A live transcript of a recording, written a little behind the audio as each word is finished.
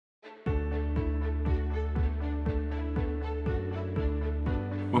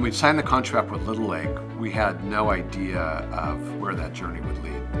When we signed the contract with Little League, we had no idea of where that journey would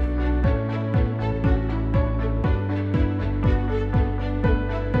lead.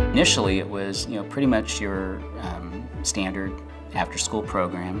 Initially, it was pretty much your standard after-school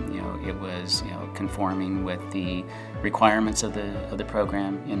program. It was conforming with the requirements of the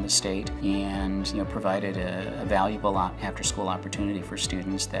program in the state, and provided a valuable after-school opportunity for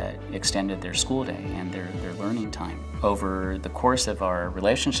students that extended their school day and their learning time. Over the course of our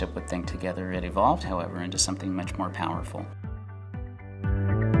relationship with Think Together, it evolved, however, into something much more powerful.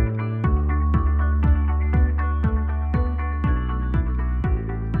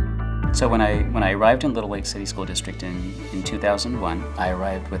 So when I arrived in Little Lake City School District in 2001, I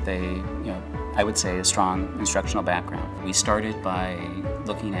arrived with I would say a strong instructional background. We started by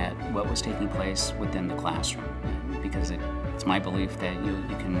looking at what was taking place within the classroom, because it's my belief that you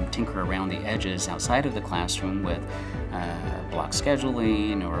can tinker around the edges outside of the classroom with block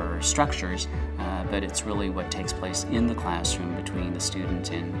scheduling or structures, but it's really what takes place in the classroom between the student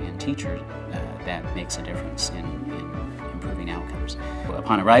and teacher that makes a difference in improving outcomes.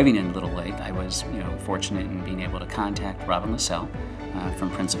 Upon arriving in Little Lake, I was fortunate in being able to contact Robin Lassell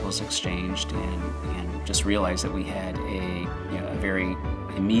from Principals Exchanged and just realized that we had a very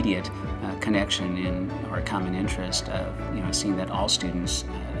immediate connection in our common interest of seeing that all students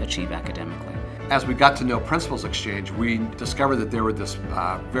achieve academically. As we got to know Principals Exchange, we discovered that they were this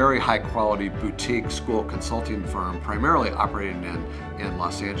very high-quality boutique school consulting firm, primarily operating in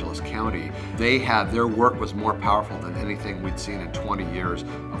Los Angeles County. Their work was more powerful than anything we'd seen in 20 years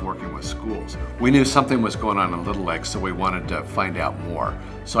of working with schools. We knew something was going on in Little Lake, so we wanted to find out more.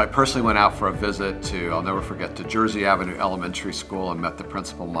 So I personally went out for a visit I'll never forget, to Jersey Avenue Elementary School and met the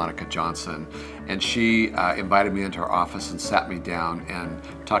principal, Monica Johnson. And she invited me into her office and sat me down and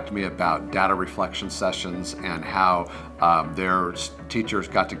talked to me about data reflection sessions and how their teachers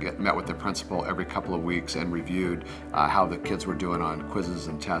got to met with the principal every couple of weeks and reviewed how the kids were doing on quizzes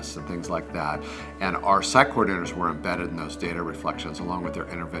and tests and things like that. And our site coordinators were embedded in those data reflections, along with their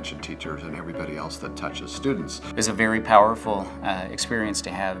intervention teachers and everybody else that touches students. It was a very powerful experience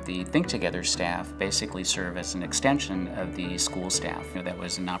to have the Think Together staff basically serve as an extension of the school staff that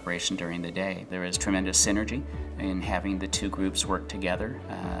was in operation during the day. There was tremendous synergy in having the two groups work together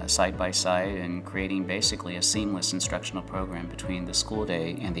side by side and creating basically a seamless instructional program between the school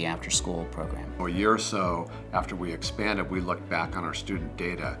day and the after-school program. A year or so after we expanded, we looked back on our student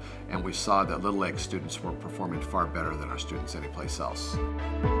data and we saw that Little Lake students were performing far better than our students anyplace else.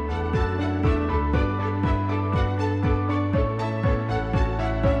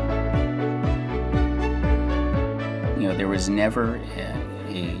 There was never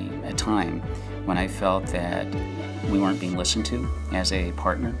a time when I felt that we weren't being listened to as a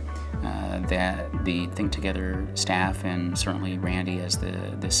partner, that the Think Together staff and certainly Randy as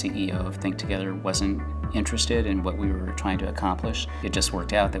the CEO of Think Together wasn't interested in what we were trying to accomplish. It just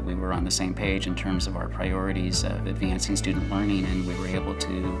worked out that we were on the same page in terms of our priorities of advancing student learning, and we were able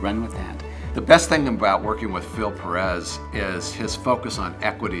to run with that. The best thing about working with Phil Perez is his focus on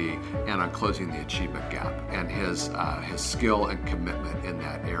equity and on closing the achievement gap, and his skill and commitment in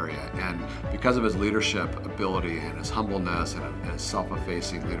that area. And because of his leadership ability and his humbleness and his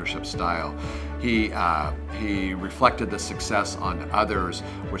self-effacing leadership style, he reflected the success on others,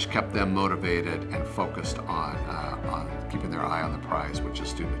 which kept them motivated and focused on keeping their eye on the prize, which is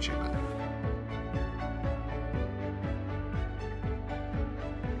student achievement.